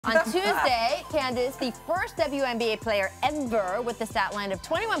On Tuesday, Candace, the first WNBA player ever with the stat line of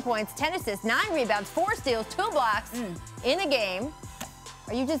 21 points, 10 assists, 9 rebounds, 4 steals, 2 blocks in a game.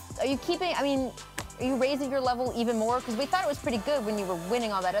 Are you raising your level even more? Because we thought it was pretty good when you were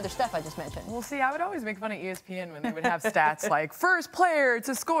winning all that other stuff I just mentioned. Well, see, I would always make fun of ESPN when they would have stats like first player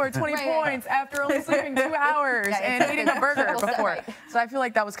to score 20 points after only sleeping 2 hours and eating a burger before. So I feel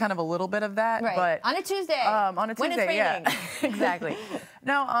like that was kind of a little bit of that. Right. But on a Tuesday. When it's raining. Exactly.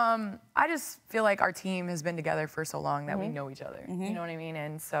 No, I just feel like our team has been together for so long that we know each other. You know what I mean?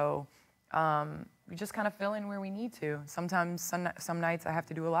 And so we just kind of fill in where we need to. Sometimes, some nights I have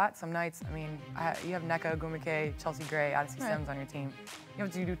to do a lot. Some nights, I mean, you have Nneka Ogwumike, Chelsea Gray, Odyssey Sims on your team. You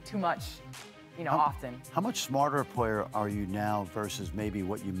have to do too much, you know, often. How much smarter a player are you now versus maybe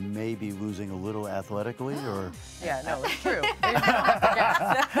what you may be losing a little athletically, or? Yeah, no, it's true. You don't have to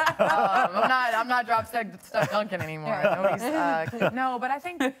guess. I'm not drop stuff dunking anymore. No, but I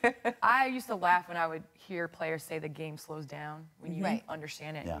think I used to laugh when I would hear players say the game slows down when you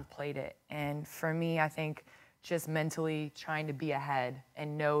understand it and you've played it. And for me, I think just mentally trying to be ahead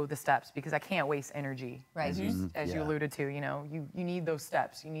and know the steps, because I can't waste energy, as you alluded to. You know, you need those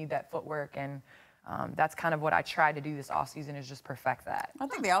steps, you need that footwork, and that's kind of what I tried to do this offseason, is just perfect that. I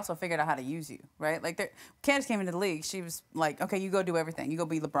think they also figured out how to use you, right? Like, Candace came into the league, she was like, okay, you go do everything, you go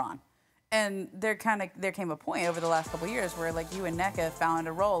be LeBron. And there came a point over the last couple of years where, like, you and Nneka found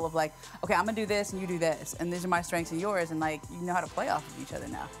a role of, like, okay, I'm gonna do this and you do this, and these are my strengths and yours, and, like, you know how to play off of each other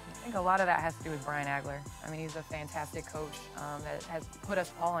now. I think a lot of that has to do with Brian Agler. I mean, he's a fantastic coach that has put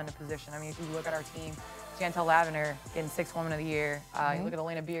us all in a position. I mean, if you look at our team, Chantel Lavender getting 6th Woman of the Year. You look at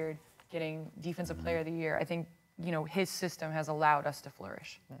Elena Beard getting Defensive Player of the Year. I think, you know, his system has allowed us to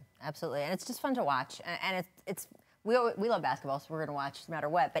flourish. Absolutely, and it's just fun to watch. And we love basketball, so we're going to watch no matter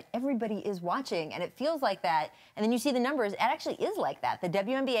what, but everybody is watching, and it feels like that. And then you see the numbers, it actually is like that. The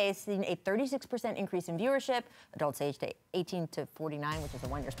WNBA has seen a 36% increase in viewership, adults aged 18 to 49, which is the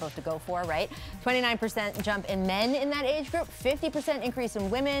one you're supposed to go for, right? 29% jump in men in that age group, 50% increase in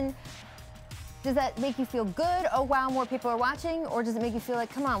women. Does that make you feel good? Oh, wow, more people are watching? Or does it make you feel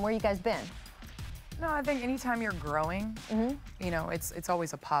like, come on, where you guys been? No, I think anytime you're growing, you know, it's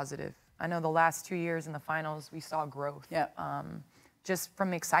always a positive. I know the last 2 years in the finals, we saw growth, just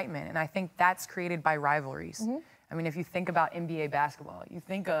from excitement. And I think that's created by rivalries. I mean, if you think about NBA basketball, you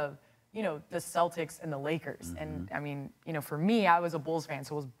think of, you know, the Celtics and the Lakers. And I mean, you know, for me, I was a Bulls fan,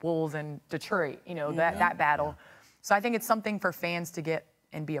 so it was Bulls and Detroit, you know, that battle. So I think it's something for fans to get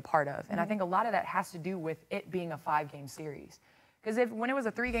and be a part of. And I think a lot of that has to do with it being a 5-game series. Because when it was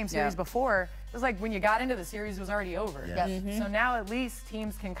a 3-game series before, it was like when you got into the series, it was already over. So now at least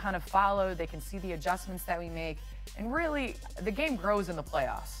teams can kind of follow, they can see the adjustments that we make, and really the game grows in the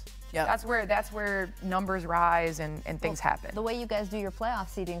playoffs. That's where numbers rise and things happen. The way you guys do your playoff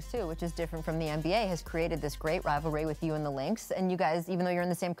seedings too, which is different from the NBA, has created this great rivalry with you and the Lynx. And you guys, even though you're in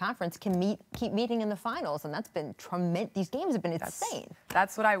the same conference, can keep meeting in the finals, and that's been tremendous. These games have been insane.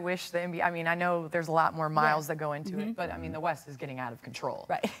 That's what I wish the NBA. I mean, I know there's a lot more miles that go into it, but I mean, the West is getting out of control.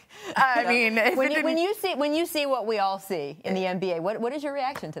 Right. I mean, when you see what we all see in the NBA, what is your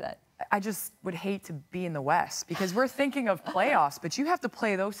reaction to that? I just would hate to be in the West, because we're thinking of playoffs, but you have to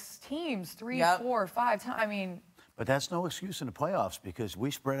play those teams 3, 4, 5 times. I mean, but that's no excuse in the playoffs, because we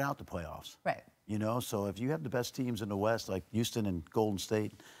spread out the playoffs. Right. You know, so if you have the best teams in the West, like Houston and Golden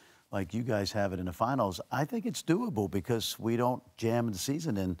State, like you guys have it in the finals, I think it's doable, because we don't jam the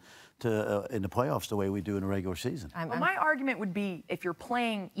season in the playoffs the way we do in the regular season. Well, my argument would be, if you're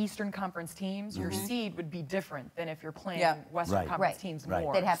playing Eastern Conference teams, your seed would be different than if you're playing Western Conference teams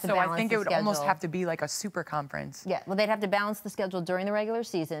more. They'd have to so balance I think the it would schedule. almost have to be like a super conference. Yeah, well, they'd have to balance the schedule during the regular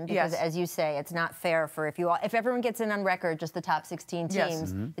season, because as you say, it's not fair for if everyone gets in on record, just the top 16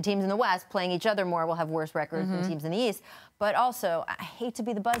 teams, the teams in the West playing each other more will have worse records than teams in the East. But also, I hate to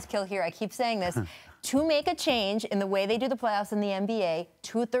be the buzzkill here, I keep saying this, to make a change in the way they do the playoffs in the NBA,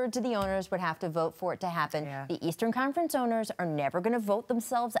 2/3 of the owners would have to vote for it to happen. The Eastern Conference owners are never going to vote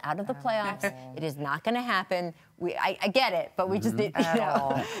themselves out of the playoffs. It is not going to happen. I get it, but we just did, you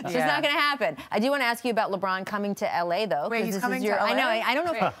know, it's just not going to happen. I do want to ask you about LeBron coming to LA, though. Wait, he's coming to LA? I know. I don't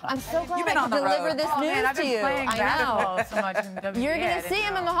know. I'm so glad I could deliver this news to you. I know. So much in WNBA. You're going to see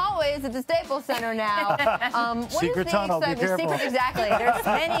him in the hallways at the Staples Center now. Secret tunnel, be careful. Exactly. There's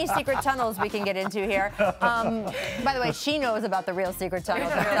many secret tunnels we can get into here. By the way, she knows about the real secret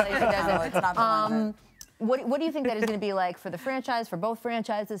tunnels. Apparently she doesn't. It's not the one. What do you think that is going to be like for the franchise, for both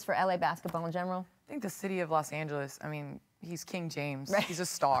franchises, for LA basketball in general? I think the city of Los Angeles, I mean, he's King James. He's a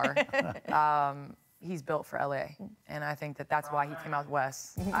star. he's built for LA, and I think that that's why he came out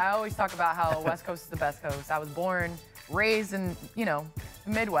west. I always talk about how West Coast is the best coast. I was born, raised in, you know,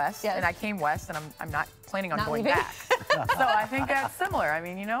 Midwest, and I came west, and I'm not planning on going back. So I think that's similar. I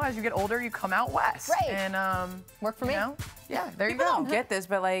mean, you know, as you get older, you come out west. Right. And work for me. know, yeah, there you People go. don't get this,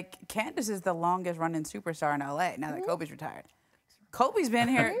 but like Candace is the longest running superstar in LA now that Kobe's retired. Kobe's been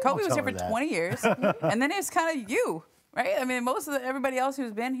here. Kobe was here for 20 years, and then it's kind of you, right? I mean, most of everybody else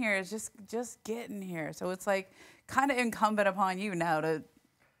who's been here is just getting here. So it's like kind of incumbent upon you now to.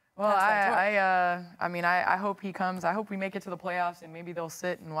 Well, I mean, I hope he comes. I hope we make it to the playoffs, and maybe they'll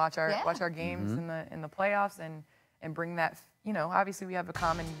sit and watch our games in the playoffs and bring that. You know, obviously we have a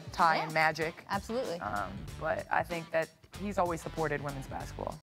common tie in magic. Absolutely. But I think that he's always supported women's basketball.